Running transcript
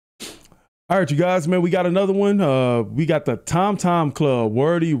All right, you guys, man, we got another one. We got the Tom Tom Club,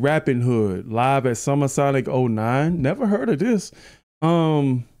 Wordy Rappinghood, live at Summer Sonic 09. Never heard of this.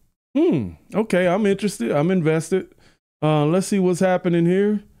 Okay, I'm interested. I'm invested. Let's see what's happening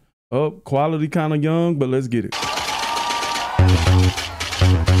here. Oh, quality kind of young, but let's get it.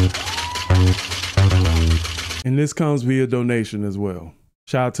 And this comes via donation as well.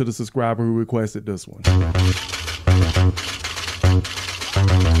 Shout out to the subscriber who requested this one.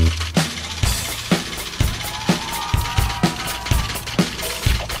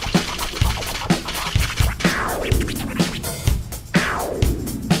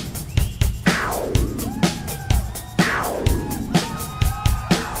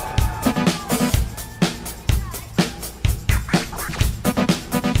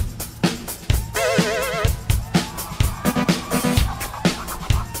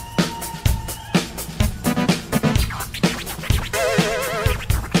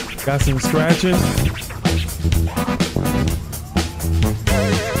 Got some scratching.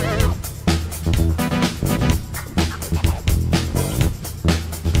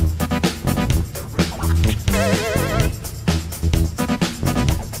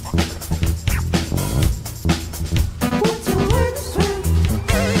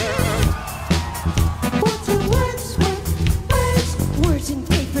 Words in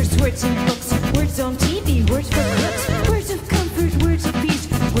papers, words in books, words on TV, words for cooks, words of comfort, words of peace.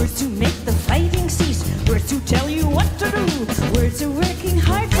 Words to make the fighting cease. Words to tell you what to do. Words are working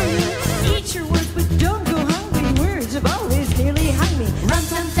hard for you. Eat your words, but don't go hungry. Words have always nearly hung me. Rum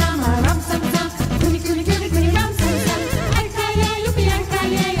tum tum, rum tum tum. Kuni kuni kuni kuni rum tum tum. Ay-kaya, yuppie,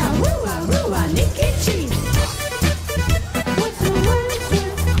 ay-kaya, ah-woo, ah-woo, ah-nicky cheese. What's the words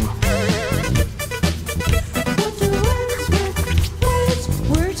with? What's the words with? Words,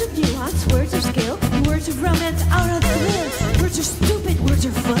 words of nuance, words of skill, words of romance out of the will. Words are stupid, words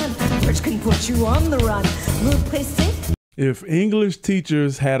are fun. Words can put you on the run. We'll play safe. If English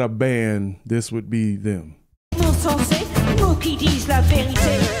teachers had a band, this would be them. Mon sensé, mots qui disent la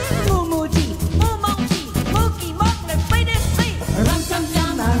vérité. Mots maudits, mots mentis, mots qui moquent le fruit d'esprit. Rum tum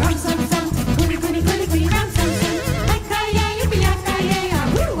tum, rum tum tum. Kuni kuni kuni kuni rum tum tum. Ay-kaya, yuppie, ay-kaya,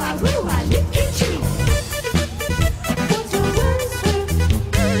 ah-woo, ah-woo, ah-nicky cheese. What's your words with?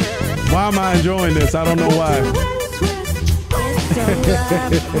 Why am I enjoying this? I don't know why.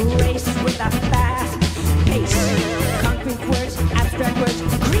 Race with a fast pace. Concrete words, abstract words,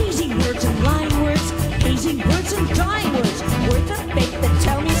 crazy words and lying words, easy words and dying words, words of fate that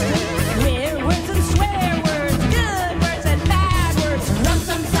tell me straight, rare words and swear words, good words and bad words. Rum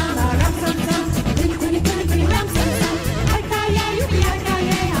tum tum, rum tum tum, kuni kuni kuni kuni rum tum tum. Ay-kaya, yuppie,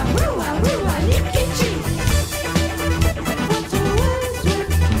 ay-kaya, ah-woo, ah-woo, ah-nicky cheese. What's your words with?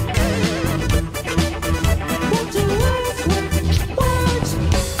 What's your words with?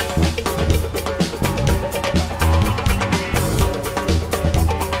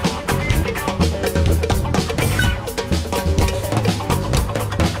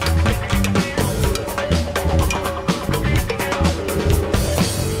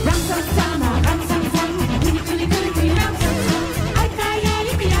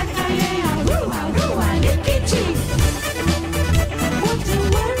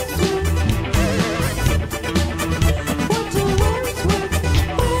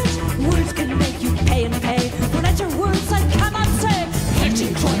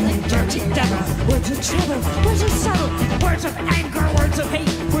 Words of subtle, words of anger, words of hate,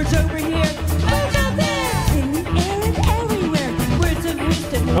 words over here, words out there, in the air and everywhere, words of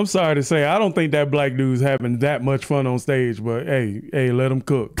wisdom. I'm sorry to say, I don't think that black dude's having that much fun on stage, but hey, let him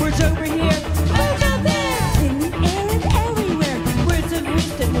cook. Words over here, words out there, in the air and everywhere, words of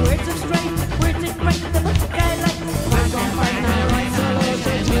wisdom, words of strength, words that break the book I like. Words on fight, not right, so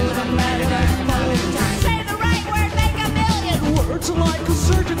to the matter, say the right word, make a million. Words like a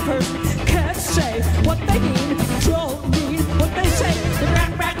certain person can't say what they mean, don't mean what they say. The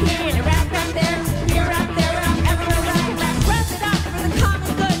rap back here, the rap back there, here, rap there, rap everywhere, rap, rap it up for the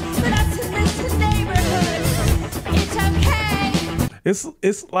common good, for us in this neighborhood. It's okay.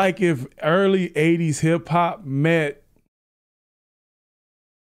 It's like if early 80s hip hop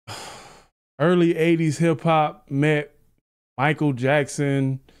met Michael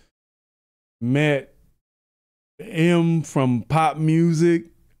Jackson, met M from pop music,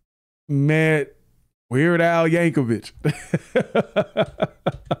 met Weird Al Yankovic.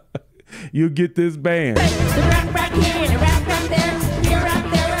 You get this band. The rap back here, the rap back there, here,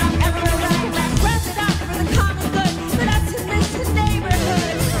 rap there, rap everywhere, rap it up for the common good, for us in this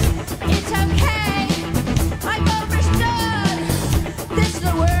neighborhood. It's okay, I've overstood. This is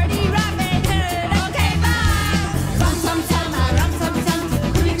the Wordy Rappinghood. Okay, bye. Rum tum tum, rum tum tum,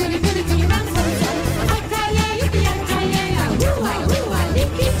 goody goody goody goody rum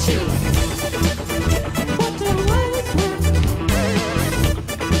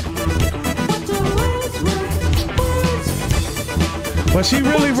But she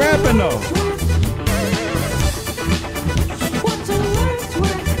really rapping though. What's a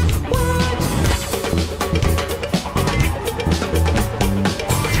Wordsworth word?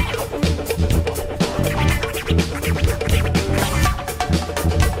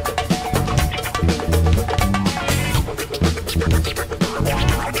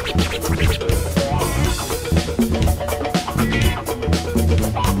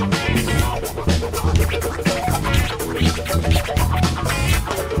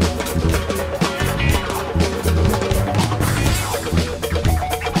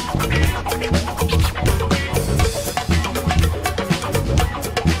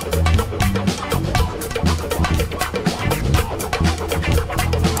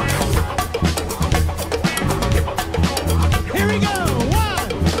 Here we go. 1,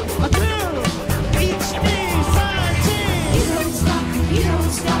 2, each knee, side, cheese. You don't stop, you don't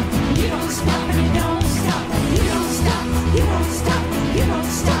stop, you don't stop, and you don't stop. You don't stop, you don't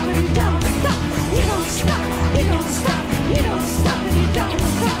stop, you don't stop, and you don't stop. You don't stop, you don't stop, you don't stop, and you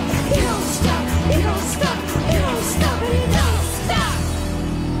don't stop. You don't stop, you don't stop, you don't stop, and you don't stop.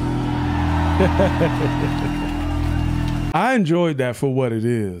 I enjoyed that for what it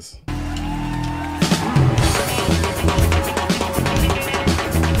is.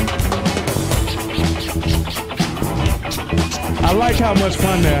 I like how much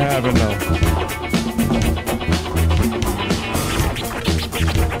fun they're having though.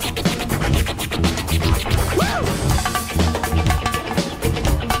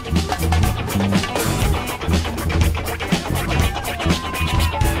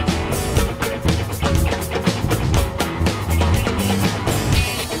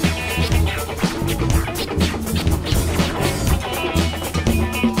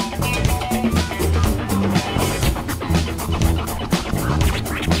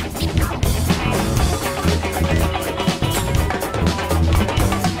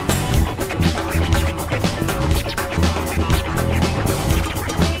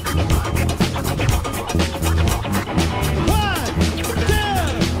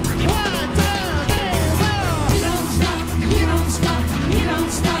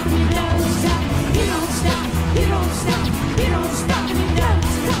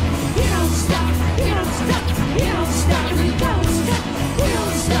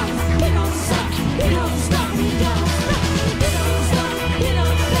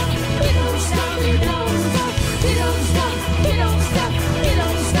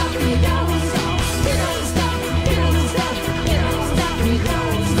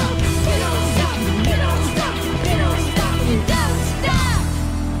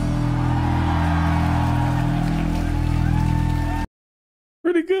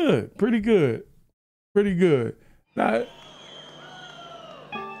 Pretty good, pretty good, pretty good.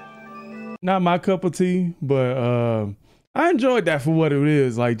 Not my cup of tea, but I enjoyed that for what it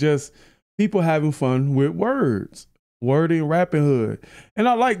is. Like just people having fun with words, Wordy Rappinghood. And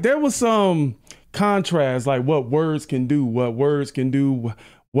I like, there was some contrast, like what words can do, what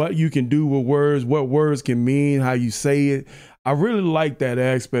you can do with words, what words can mean, how you say it. I really like that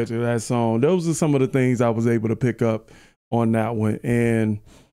aspect of that song. Those are some of the things I was able to pick up on that one. And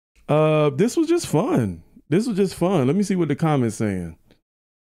this was just fun. This was just fun. Let me see what the comments saying.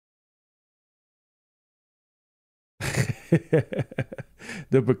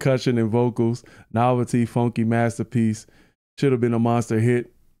 The percussion and vocals, novelty, funky masterpiece, should have been a monster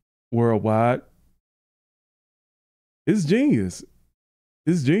hit worldwide. It's genius.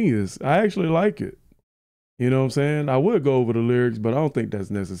 It's genius. I actually like it. You know what I'm saying? I would go over the lyrics, but I don't think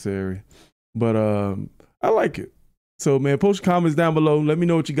that's necessary. But I like it. So, man, post your comments down below. Let me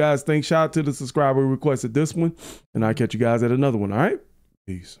know what you guys think. Shout out to the subscriber who requested this one. And I'll catch you guys at another one, all right?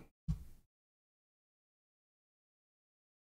 Peace.